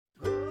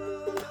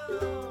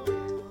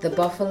the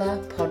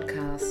Buffalo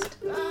Podcast.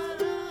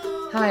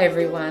 Hi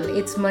everyone,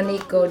 it's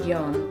Monique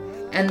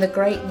Gaudion, and the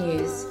great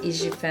news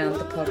is you found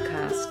the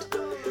podcast,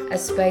 a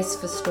space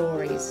for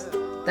stories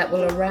that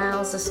will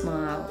arouse a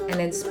smile and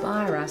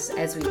inspire us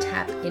as we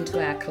tap into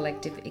our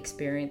collective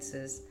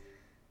experiences.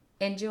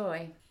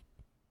 Enjoy.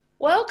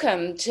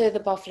 Welcome to the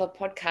Buffalo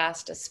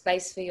Podcast, a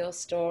space for your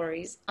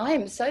stories. I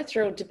am so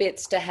thrilled to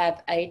bits to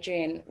have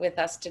Adrian with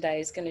us today,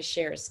 who's going to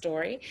share a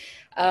story.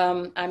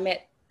 I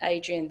met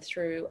Adrian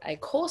through a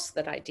course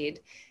that I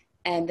did,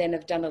 and then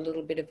have done a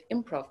little bit of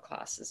improv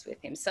classes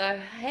with him. So,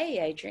 hey,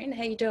 Adrian,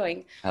 how you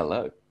doing?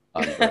 Hello.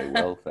 I'm very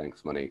well,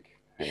 thanks, Monique.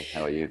 Hey,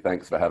 how are you?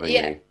 Thanks for having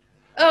me.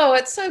 Oh,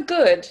 it's so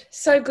good.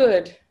 So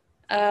good.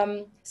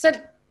 So,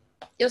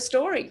 your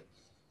story.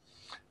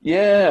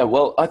 Yeah,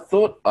 well, I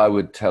thought I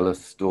would tell a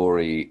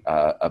story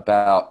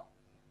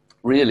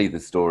really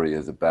the story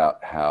is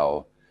about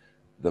how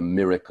the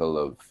miracle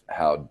of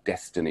how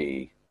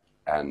destiny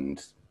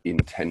and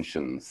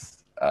intentions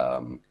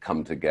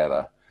come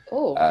together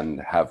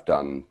and have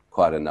done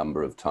quite a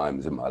number of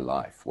times in my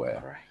life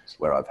where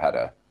I've had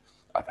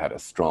a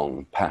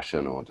strong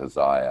passion or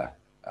desire,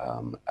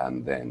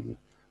 and then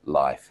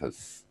life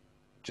has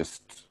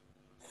just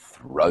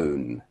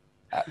thrown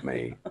at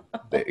me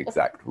the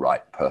exact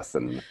right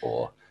person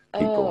or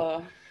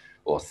people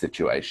or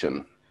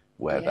situation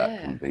where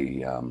that can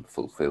be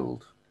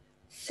fulfilled.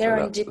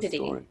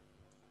 Serendipity.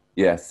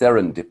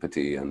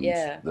 Serendipity and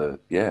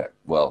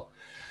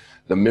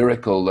the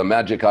miracle, the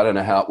magic. I don't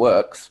know how it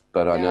works,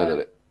 but I know that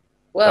it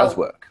does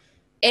work.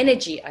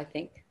 Energy, I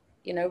think.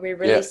 We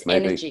release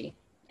energy.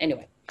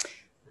 Anyway.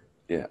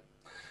 Yeah.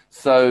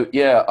 So,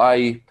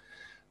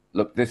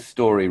 look, this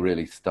story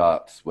really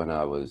starts when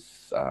I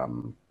was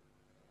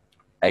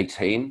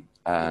 18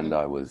 and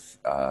I was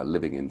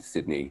living in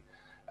Sydney,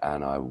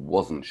 and I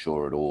wasn't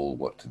sure at all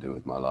what to do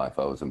with my life.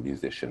 I was a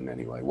musician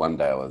anyway. One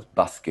day I was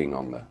busking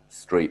on the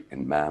street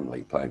in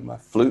Manly playing my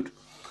flute,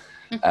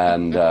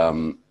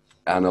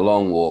 and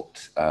along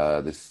walked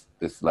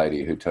this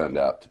lady who turned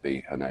out to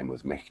be, her name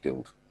was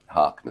Mechthild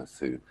Harkness,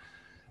 who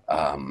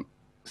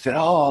said,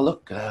 "Oh,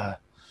 look,"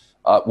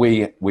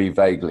 we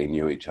vaguely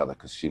knew each other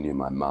because she knew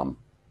my mum,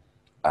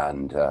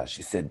 and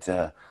she said,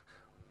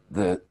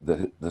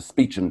 the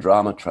speech and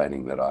drama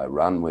training that I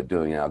run, we're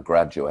doing our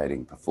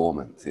graduating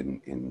performance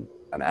in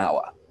an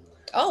hour.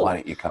 Oh. Why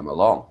don't you come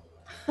along?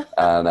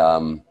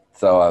 And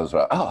so I was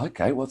like, oh,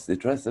 okay, what's the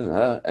address?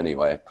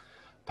 Anyway,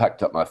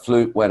 packed up my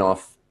flute, went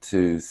off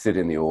to sit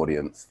in the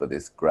audience for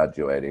this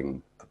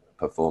graduating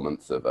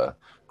performance of a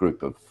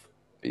group of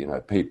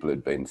people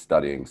who'd been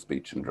studying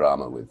speech and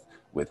drama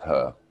with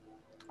her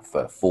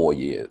for 4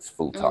 years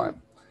full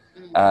time.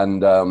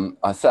 And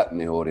I sat in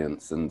the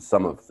audience, and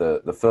some of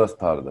the first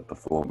part of the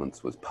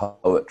performance was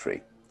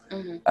poetry.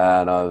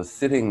 And I was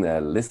sitting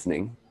there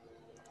listening,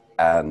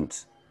 and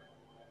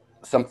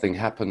something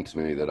happened to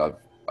me that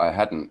I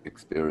hadn't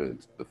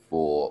experienced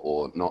before,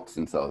 or not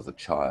since I was a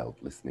child,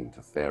 listening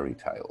to fairy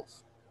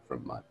tales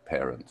from my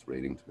parents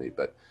reading to me.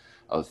 But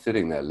I was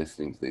sitting there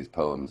listening to these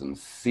poems and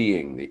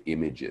seeing the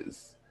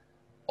images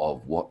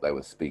of what they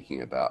were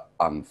speaking about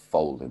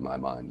unfold in my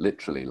mind,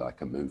 literally like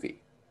a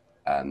movie.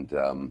 And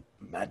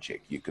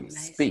magic, you can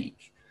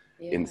speak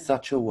in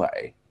such a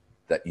way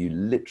that you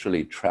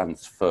literally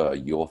transfer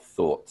your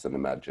thoughts and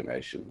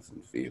imaginations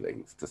and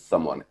feelings to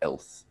someone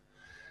else.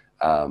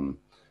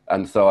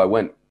 And so I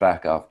went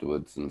back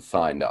afterwards and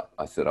signed up.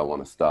 I said, I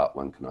want to start.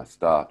 When can I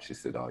start? She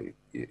said, oh,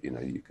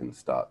 you can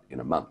start in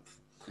a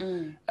month.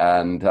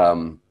 And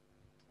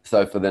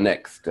so for the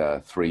next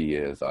 3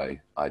 years,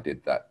 I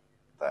did that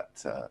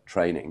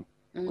training,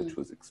 which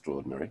was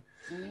extraordinary.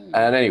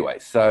 And anyway,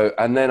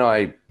 and then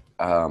I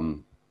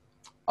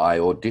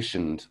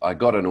auditioned. I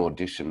got an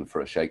audition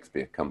for a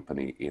Shakespeare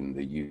company in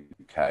the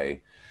UK,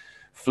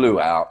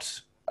 flew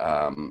out,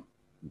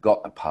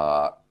 got the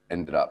part,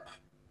 ended up,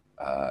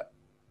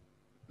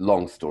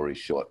 long story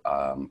short,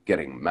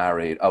 getting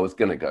married. I was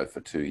going to go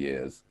for 2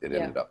 years. It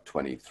ended up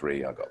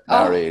 23. I got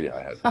married.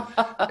 I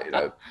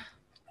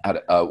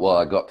had,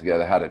 I got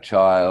together, had a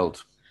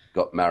child,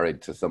 got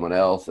married to someone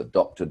else,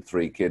 adopted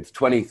 3 kids.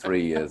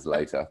 23 years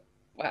later,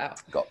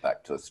 got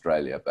back to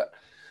Australia. But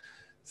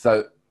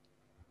so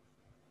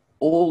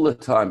all the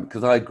time,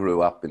 because I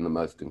grew up in the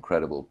most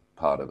incredible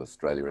part of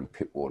Australia in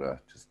Pittwater,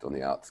 just on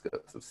the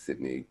outskirts of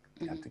Sydney,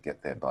 had to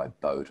get there by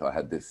boat. I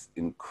had this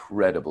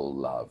incredible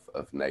love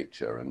of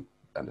nature and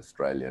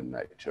Australian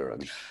nature.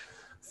 And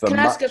can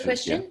I ask a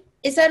question?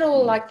 Is that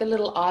all like the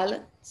little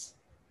islands?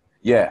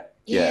 Yeah.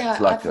 Yeah,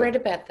 it's like I've read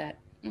about that.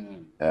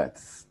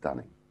 It's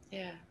stunning.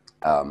 Yeah.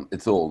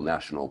 It's all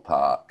national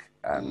park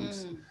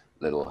and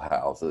little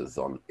houses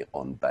on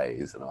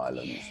bays and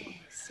islands.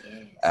 Yes.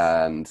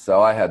 And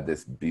so I had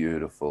this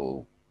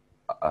beautiful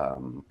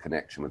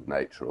connection with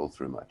nature all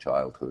through my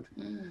childhood.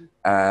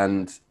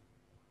 And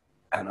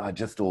I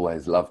just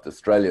always loved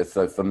Australia.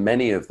 So for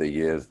many of the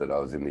years that I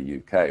was in the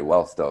UK,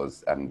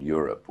 and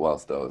Europe,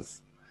 whilst I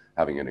was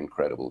having an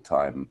incredible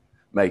time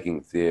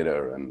making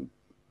theatre and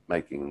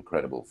making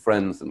incredible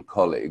friends and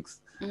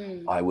colleagues,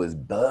 I was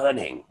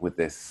burning with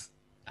this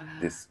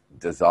this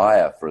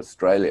desire for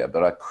Australia,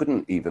 but I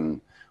couldn't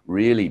even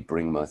really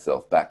bring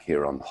myself back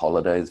here on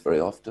holidays very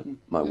often.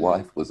 My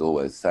wife was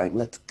always saying,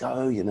 let's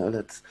go,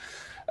 let's,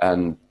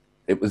 and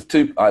it was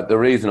the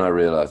reason I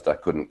realized I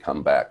couldn't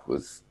come back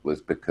was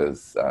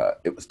because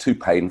it was too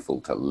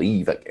painful to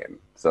leave again.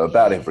 So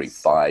about every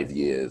 5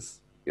 years,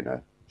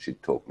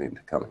 she'd talk me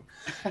into coming.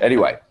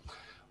 Anyway,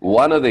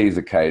 one of these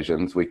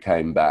occasions we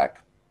came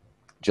back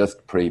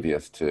just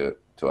previous to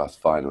us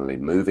finally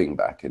moving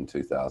back in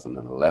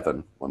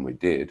 2011 when we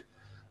did.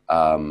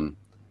 And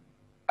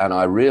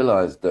I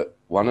realized that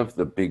one of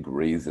the big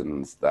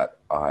reasons that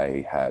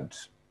I had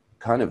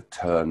kind of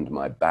turned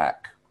my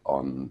back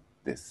on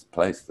this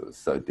place that was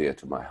so dear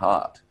to my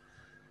heart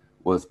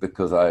was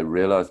because I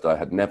realized I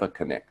had never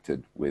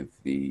connected with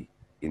the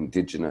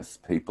indigenous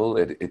people.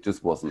 It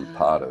just wasn't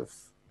part of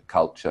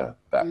culture,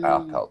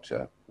 our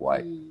culture,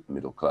 white,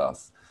 middle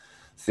class,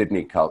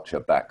 Sydney culture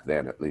back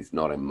then, at least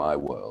not in my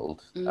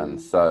world. And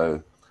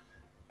so,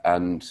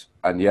 and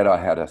yet I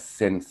had a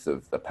sense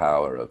of the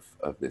power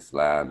of this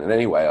land. And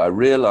anyway, I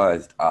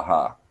realized,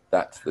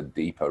 that's the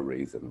deeper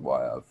reason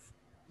why I've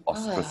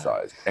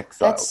ostracized,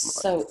 exiled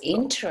That's so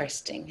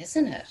interesting,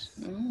 isn't it?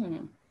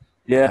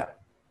 Yeah.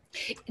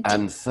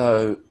 And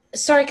so...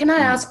 Sorry, can I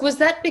ask, was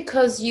that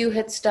because you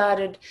had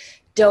started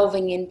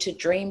delving into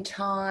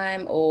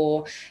Dreamtime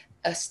or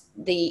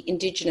the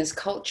Indigenous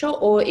culture,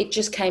 or it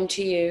just came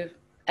to you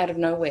out of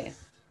nowhere?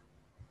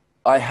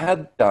 I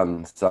had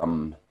done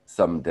some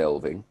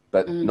delving,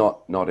 but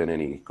not in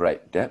any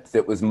great depth.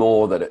 It was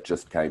more that it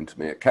just came to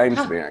me. It came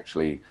to me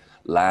actually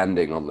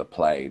landing on the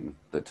plane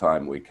the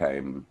time we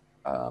came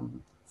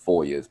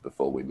 4 years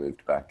before we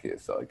moved back here.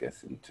 So I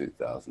guess in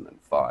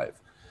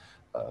 2005,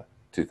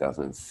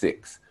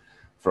 2006,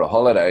 for a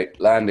holiday,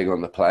 landing on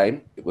the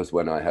plane, it was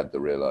when I had the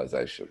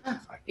realization.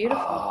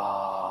 Beautiful.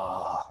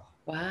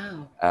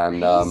 Wow.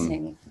 And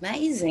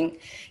amazing.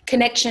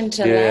 Connection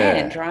to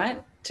land,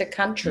 right? To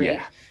country,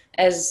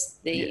 as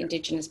the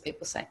Indigenous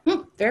people say.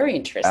 Very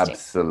interesting.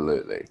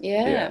 Absolutely.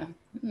 Yeah.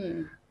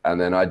 And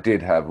then I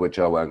did have, which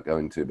I won't go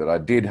into, but I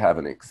did have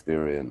an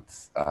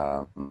experience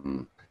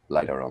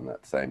later on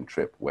that same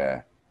trip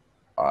where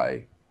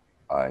I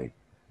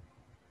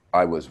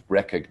was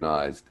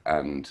recognized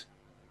and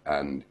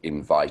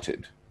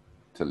invited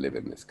to live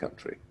in this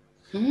country.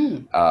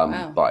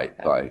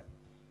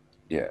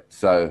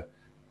 So,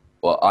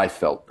 well, I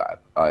felt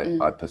that.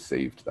 I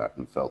perceived that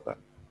and felt that.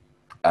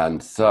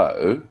 And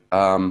so,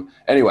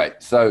 anyway,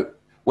 so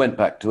went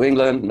back to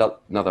England,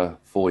 another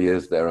 4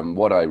 years there. And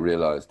what I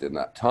realized in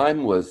that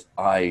time was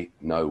I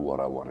know what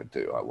I want to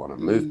do. I want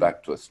to move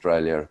back to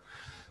Australia.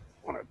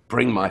 I want to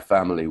bring my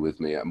family with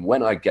me. And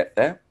when I get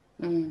there,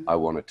 I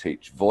want to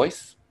teach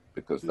voice,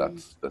 because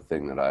that's the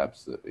thing that I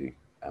absolutely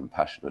am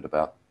passionate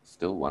about,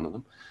 still one of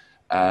them.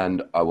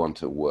 And I want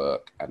to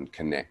work and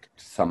connect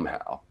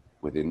somehow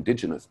with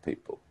Indigenous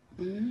people.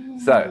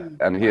 So,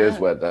 and here's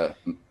where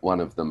one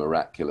of the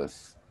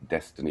miraculous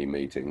destiny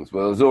meetings,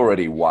 well, there's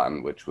already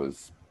one, which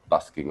was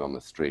busking on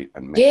the street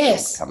and Mitchell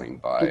coming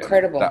by.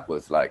 Incredible. And that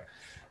was like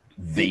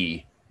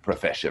the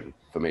profession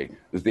for me.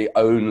 It was the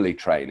only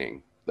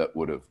training that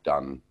would have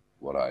done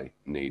what I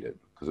needed,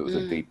 because it was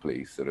a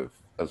deeply sort of,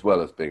 as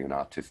well as being an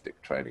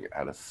artistic training, it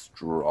had a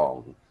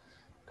strong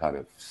kind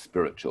of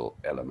spiritual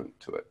element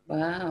to it.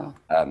 Wow.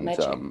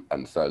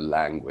 And so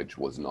language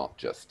was not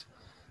just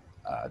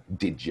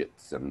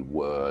digits and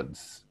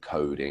words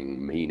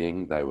coding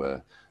meaning. They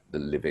were the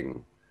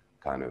living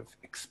kind of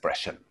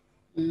expression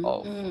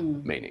of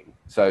meaning.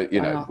 So,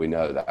 we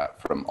know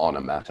that from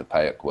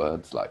onomatopoeic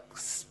words like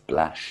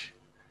splash.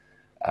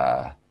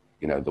 The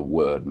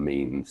word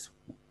means,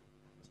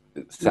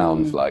 it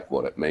sounds like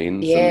what it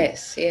means.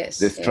 Yes.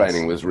 This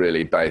training was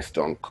really based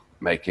on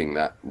making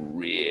that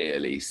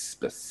really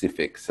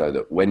specific, so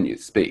that when you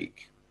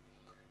speak,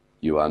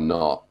 you are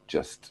not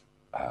just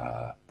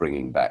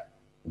bringing back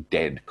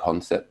dead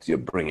concepts. You're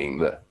bringing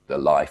the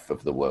life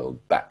of the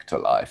world back to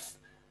life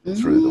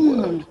through the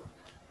word,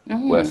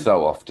 where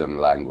so often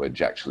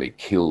language actually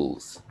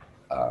kills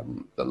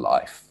the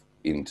life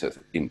into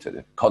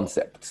the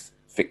concepts,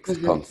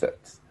 fixed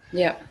concepts.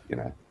 Yeah.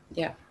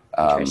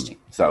 Interesting.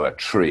 So a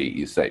tree,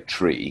 you say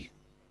tree.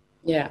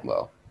 Yeah.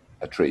 Well,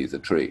 a tree is a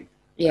tree.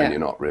 Yeah. And you're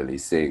not really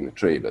seeing the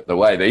tree. But the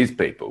way these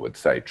people would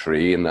say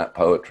tree in that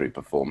poetry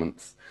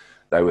performance,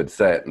 they would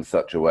say it in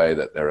such a way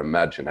that their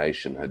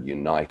imagination had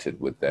united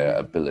with their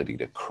ability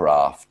to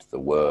craft the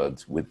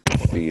words with the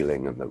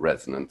feeling and the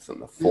resonance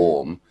and the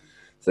form.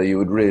 So you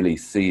would really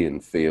see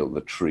and feel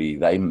the tree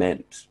they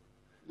meant.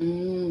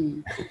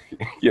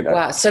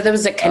 Wow. So there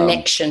was a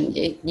connection.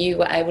 You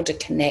were able to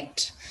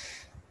connect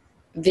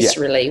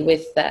viscerally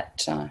with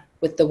that,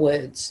 with the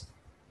words.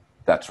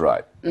 That's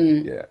right.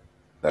 Yeah.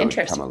 They would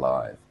come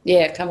alive.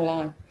 Yeah, come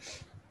alive.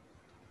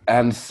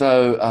 And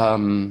so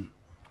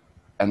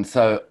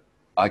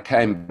I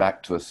came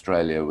back to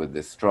Australia with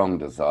this strong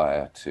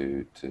desire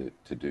to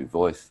do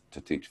voice, to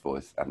teach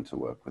voice, and to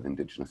work with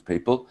Indigenous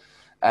people.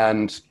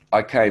 And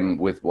I came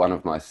with one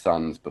of my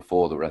sons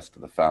before the rest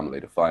of the family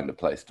to find a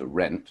place to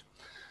rent.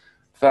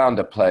 found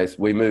a place.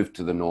 We moved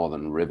to the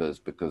Northern Rivers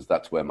because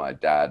that's where my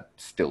dad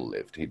still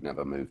lived. He'd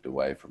never moved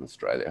away from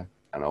Australia,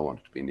 and I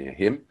wanted to be near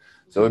him.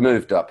 So we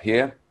moved up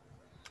here,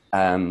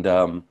 and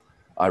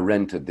I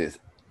rented this.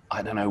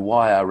 I don't know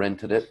why I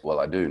rented it. Well,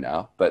 I do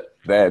now, but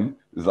then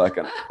it was like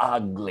an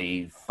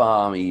ugly,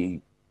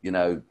 farmy,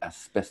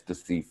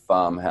 asbestos-y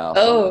farmhouse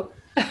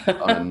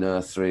on a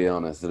nursery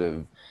on a sort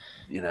of,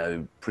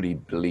 pretty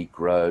bleak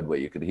road where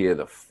you could hear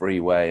the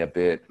freeway a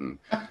bit. And,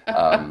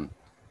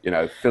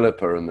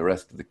 Philippa and the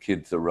rest of the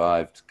kids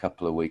arrived a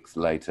couple of weeks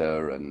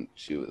later, and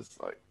she was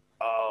like,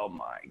 oh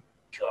my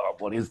God,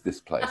 what is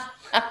this place?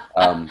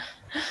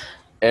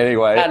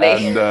 Anyway,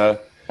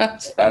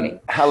 and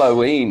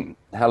Halloween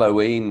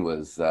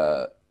was,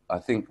 I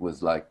think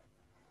was like,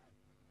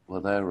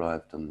 well, they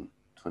arrived on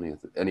 20th.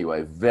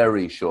 Anyway,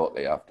 very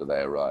shortly after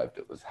they arrived,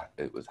 it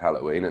was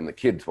Halloween, and the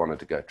kids wanted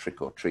to go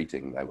trick or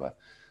treating. They were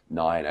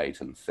 9,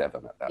 8, and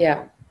 7 at that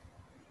point.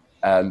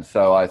 And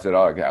so I said,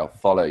 okay, I'll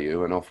follow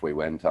you. And off we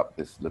went up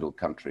this little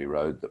country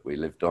road that we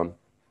lived on.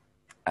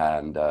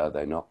 And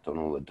they knocked on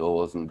all the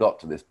doors and got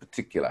to this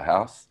particular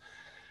house.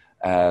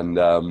 And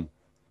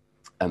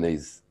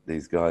these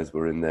guys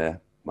were in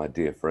there, my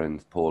dear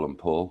friends, Paul and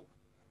Paul.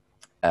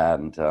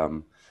 And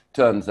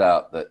turns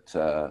out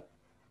that,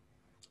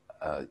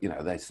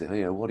 they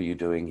said, what are you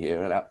doing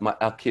here? And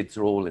our kids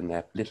are all in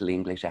their little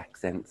English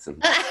accents. And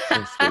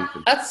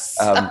that's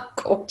so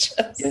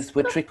gorgeous. Yes,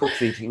 we're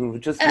trick-or-treating. We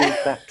just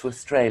moved back to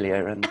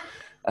Australia. And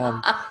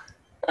I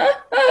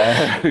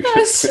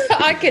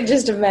can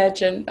just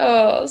imagine.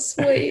 Oh,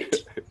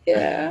 sweet.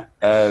 Yeah.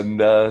 And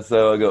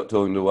so I got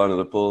talking to one of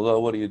the Pauls. Oh,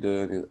 what are you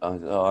doing? I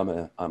said,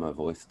 oh, I'm a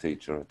voice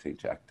teacher. I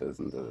teach actors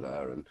and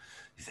and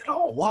he said,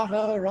 oh, what?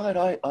 Oh,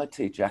 right. I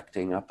teach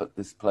acting up at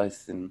this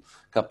place in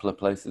a couple of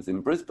places in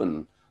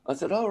Brisbane. I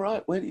said, oh,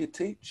 right. Where do you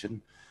teach?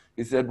 And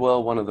he said,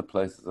 well, one of the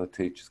places I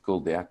teach is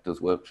called the Actors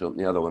Workshop, and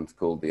the other one's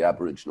called the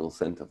Aboriginal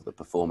Centre for the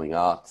Performing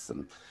Arts.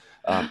 And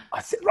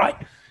I said, right,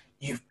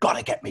 you've got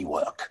to get me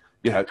work.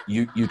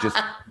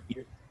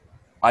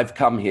 I've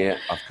come here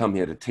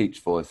to teach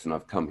voice, and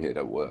I've come here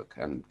to work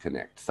and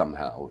connect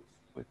somehow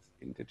with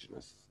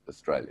Indigenous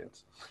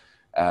Australians.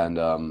 And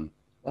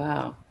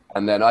wow.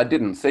 And then I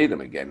didn't see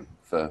them again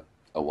for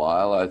a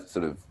while. I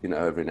sort of,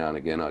 every now and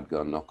again I'd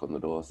go and knock on the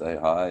door, say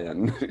hi,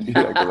 and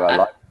because I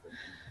liked them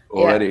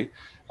already.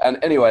 Yeah.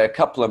 And anyway, a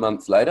couple of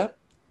months later,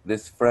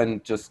 this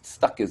friend just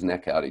stuck his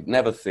neck out. He'd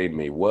never seen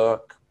me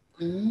work.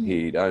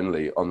 He'd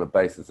only, on the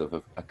basis of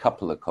a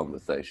couple of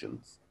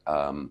conversations,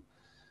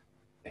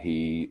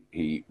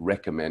 he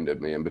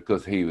recommended me, and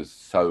because he was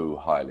so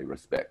highly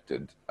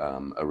respected,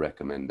 a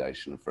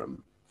recommendation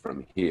from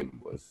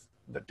him was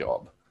the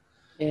job.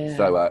 Yeah.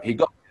 So he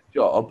got a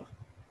job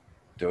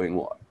doing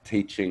what?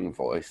 Teaching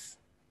voice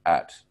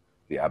at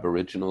the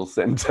Aboriginal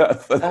Centre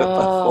for the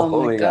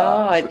Performing Arts.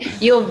 Oh my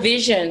God! Your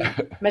vision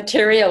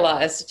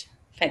materialised.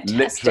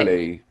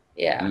 Fantastic.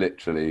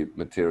 Literally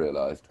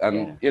materialised,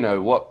 and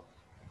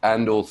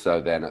and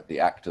also then at the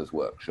Actors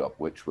Workshop,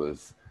 which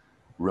was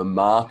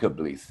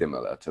remarkably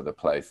similar to the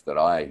place that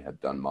I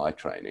had done my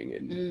training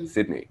in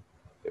Sydney.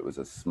 It was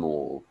a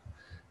small,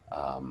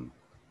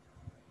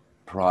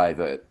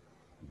 private,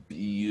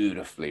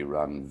 beautifully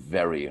run,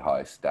 very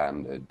high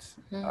standards,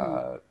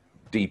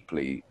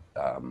 deeply,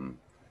 a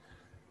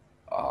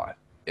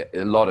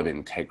lot of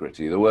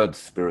integrity. The word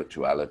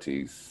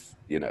spiritualities,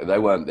 they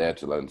weren't there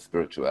to learn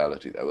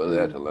spirituality. They were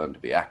there to learn to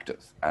be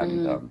actors.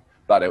 And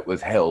but it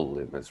was held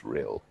in this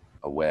real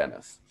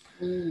awareness.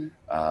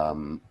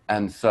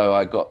 And so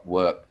I got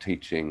work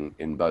teaching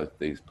in both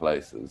these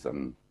places,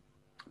 and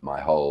my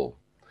whole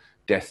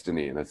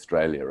destiny in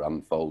Australia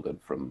unfolded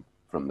from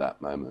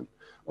that moment.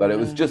 But it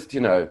was just,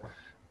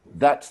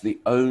 that's the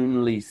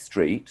only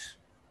street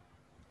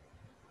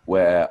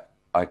where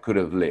I could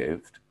have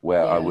lived,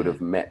 where I would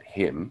have met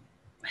him.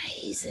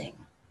 Amazing.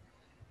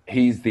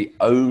 He's the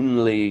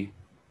only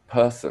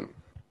person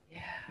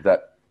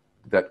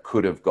that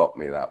could have got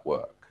me that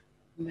work.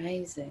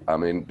 Amazing. I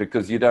mean,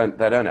 because they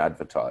don't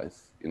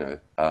advertise,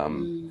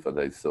 for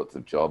these sorts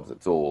of jobs.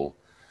 It's all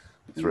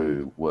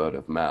through word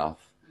of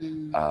mouth.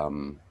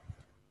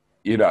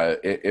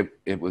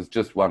 It was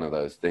just one of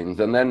those things.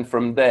 And then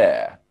from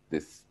there,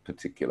 this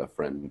particular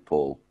friend,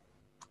 Paul,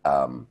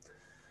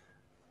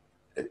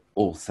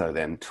 also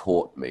then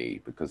taught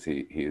me, because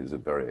he is a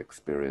very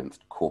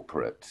experienced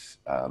corporate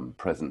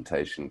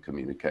presentation,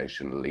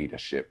 communication,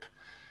 leadership,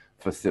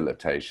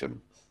 facilitation.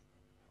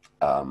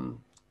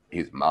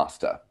 He's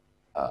master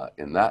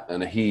in that.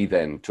 And he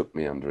then took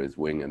me under his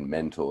wing and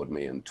mentored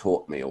me and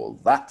taught me all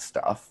that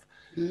stuff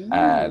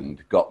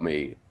and got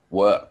me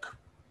work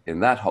in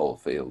that whole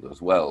field as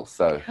well.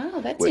 So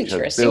that's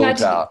interesting.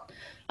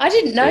 I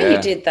didn't know you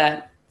did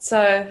that.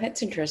 So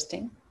that's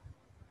interesting.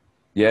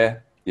 Yeah,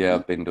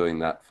 I've been doing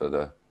that for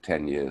the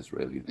 10 years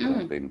really that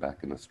I've been back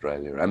in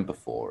Australia, and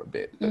before a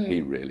bit, but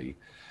he really.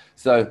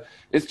 So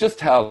it's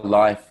just how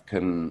life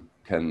can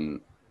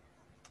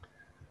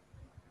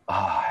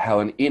how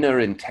an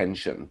inner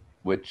intention,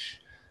 which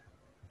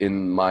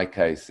in my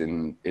case,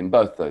 in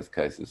both those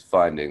cases,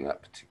 finding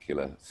that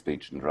particular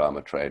speech and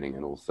drama training,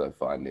 and also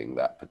finding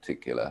that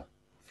particular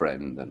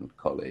friend and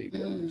colleague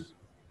and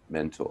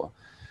mentor,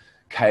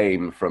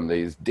 came from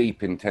these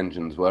deep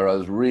intentions where I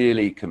was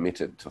really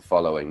committed to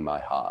following my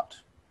heart.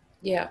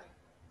 Yeah.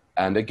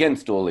 And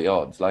against all the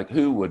odds, like,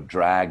 who would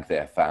drag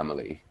their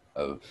family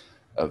of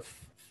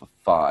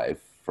 5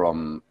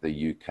 from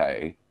the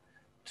UK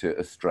to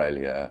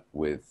Australia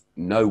with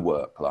no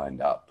work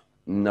lined up,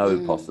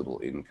 no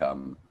possible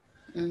income,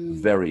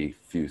 very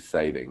few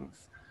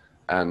savings?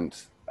 And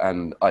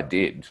I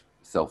did,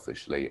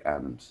 selfishly,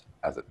 and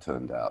as it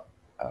turned out,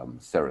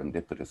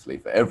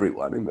 serendipitously for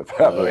everyone in the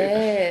family.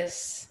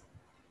 Yes.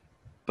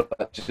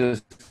 But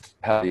just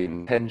how the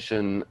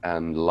intention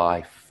and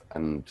life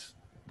and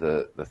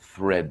the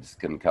threads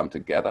can come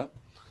together.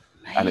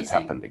 Amazing. And it's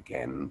happened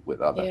again with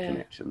other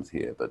connections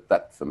here, but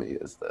that for me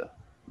is the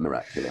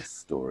miraculous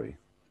story.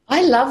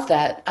 I love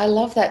that. I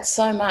love that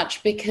so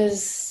much,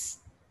 because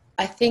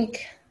I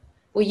think,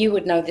 well, you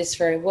would know this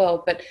very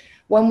well, but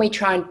when we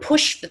try and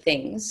push for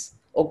things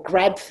or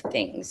grab for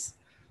things,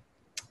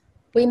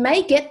 we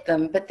may get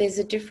them, but there's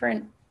a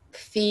different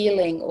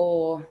feeling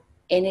or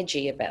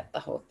energy about the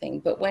whole thing.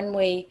 But when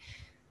we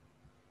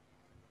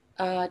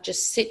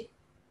just sit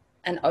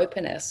and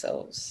open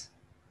ourselves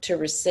to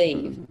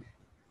receive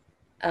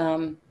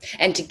and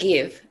to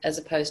give as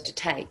opposed to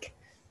take,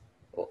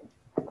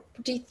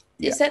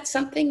 is that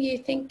something you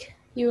think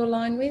you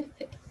align with?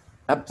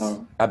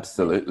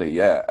 Absolutely,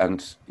 yeah.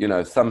 And, you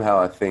know, somehow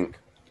I think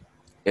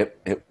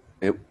it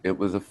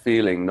was a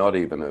feeling not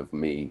even of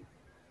me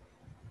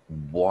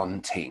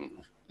wanting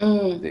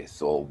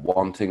this or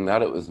wanting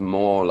that. It was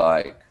more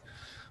like,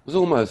 it was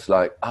almost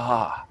like,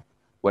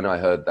 when I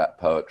heard that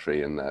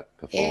poetry in that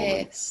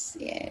performance.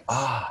 Yes.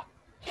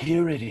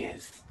 Here it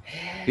is.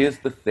 Here's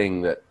the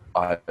thing that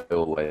I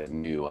always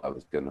knew I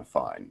was going to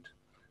find,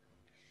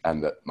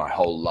 and that my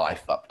whole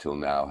life up till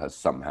now has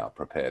somehow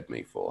prepared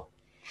me for.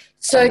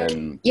 So,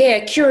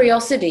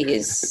 curiosity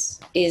is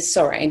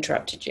sorry, I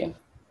interrupted you.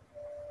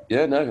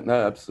 Yeah, no,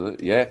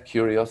 absolutely. Yeah,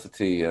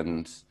 curiosity.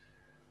 And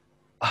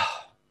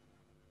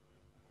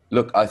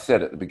look, I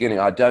said at the beginning,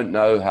 I don't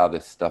know how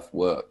this stuff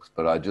works,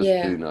 but I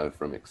just do know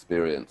from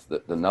experience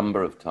that the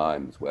number of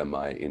times where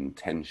my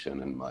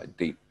intention and my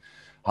deep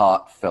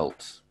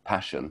heartfelt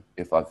passion,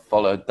 if I've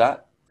followed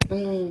that,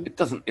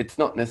 it's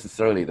not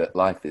necessarily that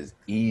life is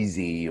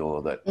easy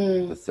or that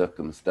the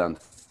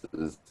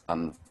circumstances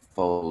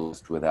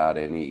unfold without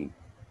any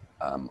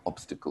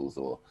obstacles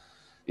or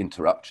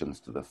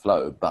interruptions to the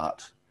flow,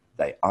 but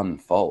they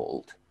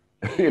unfold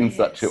in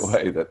such a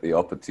way that the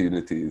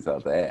opportunities are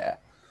there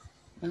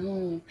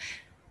in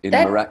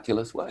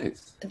miraculous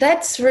ways.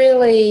 That's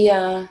really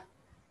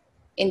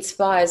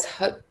inspires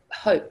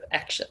hope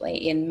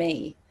actually in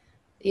me,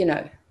 you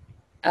know.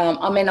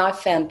 I mean, I've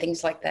found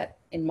things like that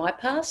in my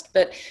past,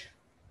 but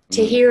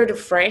to hear it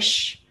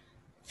afresh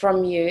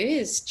from you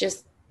is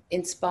just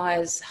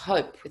inspires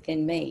hope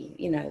within me,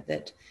 you know,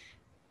 that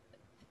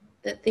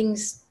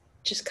things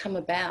just come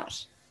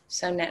about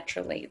so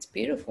naturally. It's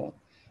beautiful.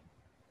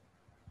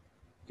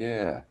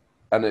 Yeah.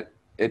 And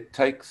it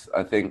takes,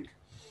 I think,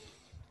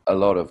 a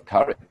lot of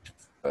courage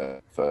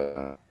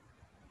for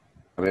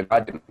I mean, I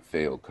didn't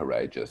feel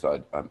courageous.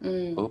 I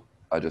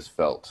just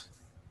felt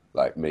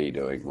like me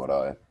doing what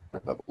I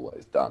have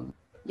always done.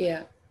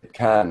 Yeah. It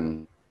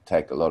can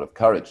take a lot of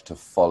courage to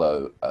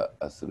follow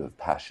a sort of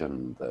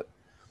passion that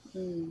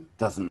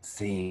doesn't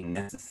seem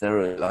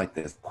necessarily like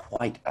there's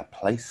quite a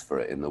place for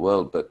it in the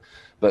world.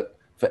 But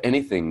for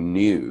anything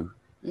new,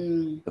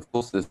 of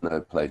course, there's no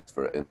place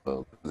for it in the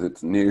world because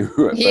it's new.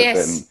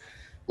 Yes.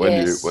 But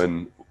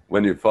then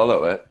when you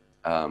follow it,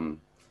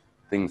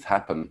 things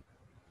happen.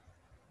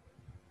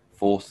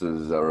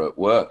 Forces are at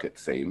work, it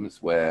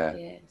seems, where...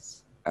 Yes.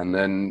 And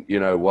then, you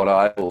know, what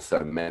I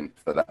also meant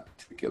for that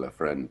particular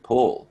friend,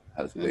 Paul,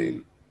 has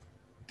been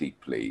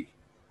deeply,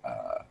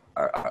 and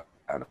I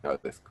know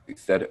this, he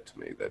said it to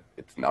me, that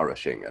it's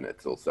nourishing and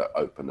it's also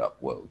opened up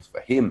worlds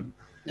for him.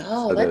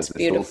 Oh, so that's there's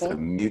beautiful. Also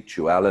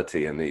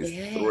mutuality and these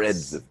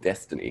threads of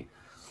destiny.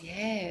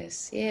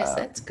 Yes,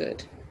 that's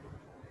good.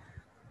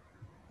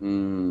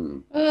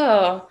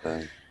 Yeah.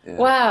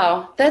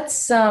 Wow,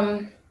 that's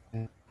an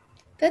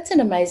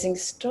amazing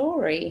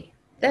story.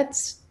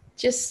 That's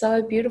just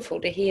so beautiful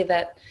to hear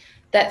that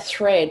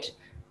thread,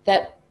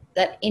 that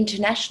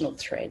international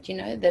thread, you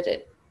know, that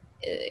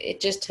it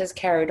just has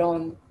carried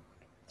on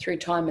through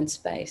time and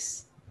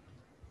space.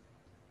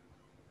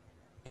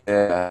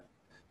 Yeah,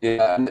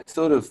 and it's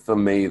sort of, for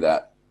me,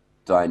 that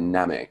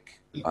dynamic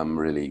I'm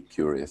really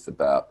curious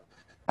about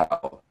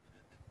how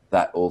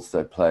that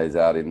also plays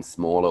out in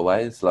smaller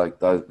ways. Like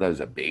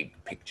those are big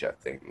picture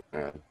things.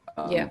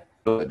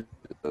 But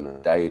on a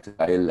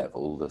day-to-day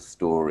level, the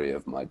story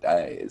of my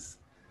days,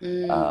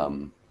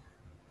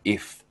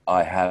 if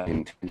I have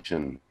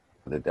intention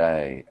for the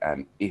day,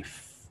 and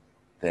if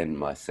then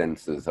my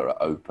senses are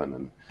open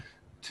and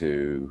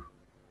to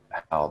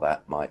how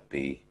that might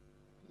be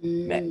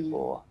met,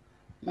 or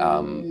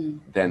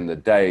then the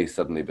day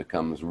suddenly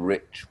becomes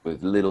rich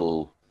with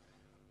little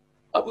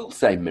I will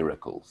say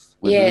miracles,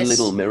 with Yes.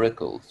 little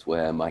miracles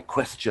where my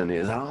question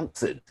is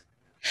answered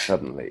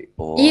suddenly.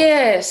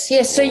 Yes.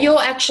 So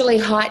you're actually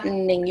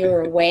heightening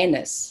your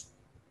awareness.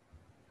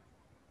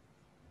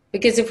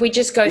 Because if we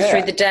just go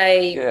through the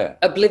day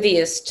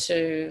oblivious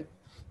to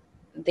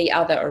the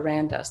other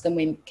around us, then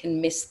we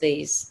can miss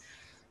these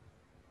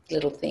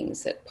little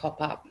things that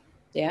pop up.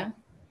 Yeah.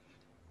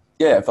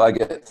 Yeah, if I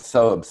get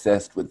so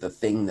obsessed with the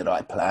thing that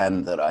I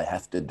planned that I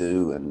have to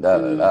do and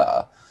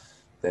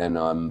then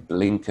I'm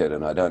blinkered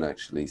and I don't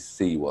actually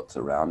see what's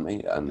around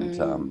me.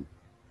 And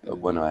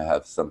when I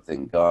have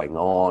something going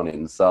on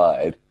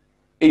inside,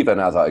 even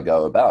as I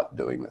go about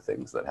doing the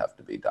things that have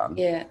to be done,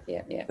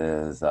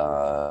 there's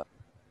the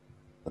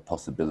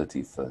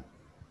possibility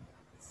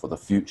for the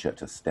future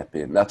to step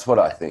in. That's what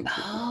I think.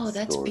 Oh,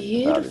 that's About,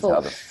 beautiful. is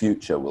how the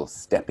future will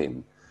step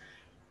in.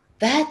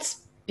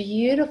 That's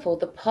beautiful.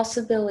 The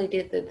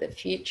possibility that the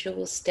future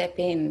will step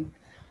in.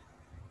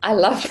 I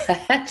love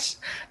that.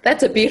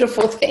 That's a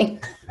beautiful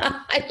thing.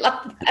 I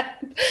love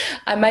that.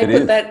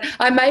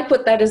 I may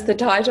put that as the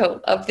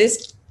title of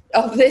this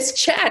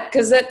chat,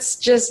 because that's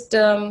just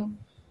a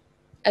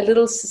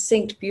little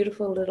succinct,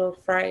 beautiful little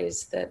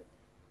phrase that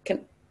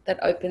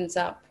opens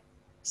up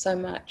so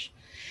much.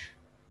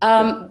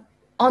 On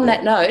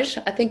that note,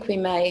 I think we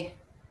may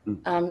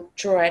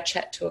draw our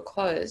chat to a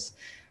close.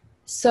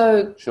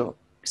 So sure.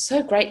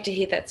 So great to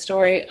hear that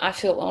story. I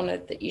feel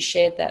honoured that you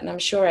shared that, and I'm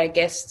sure our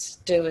guests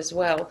do as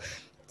well.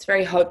 It's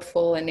very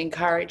hopeful and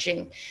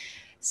encouraging.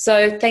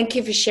 So thank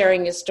you for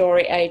sharing your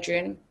story,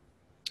 Adrian,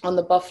 on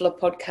the Buffalo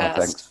podcast.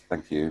 Oh, thanks.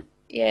 Thank you.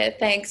 Yeah,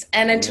 thanks.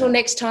 And until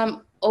next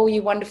time, all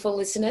you wonderful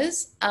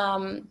listeners,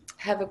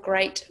 have a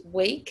great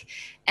week.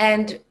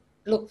 And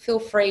look, feel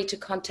free to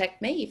contact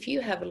me if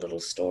you have a little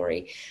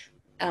story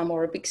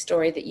or a big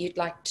story that you'd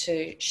like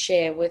to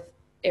share with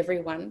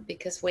everyone,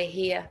 because we're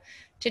here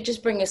to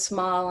just bring a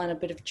smile and a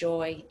bit of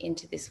joy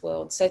into this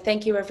world. So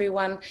thank you,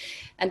 everyone.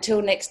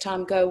 Until next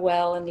time, go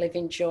well and live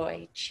in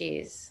joy.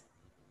 Cheers.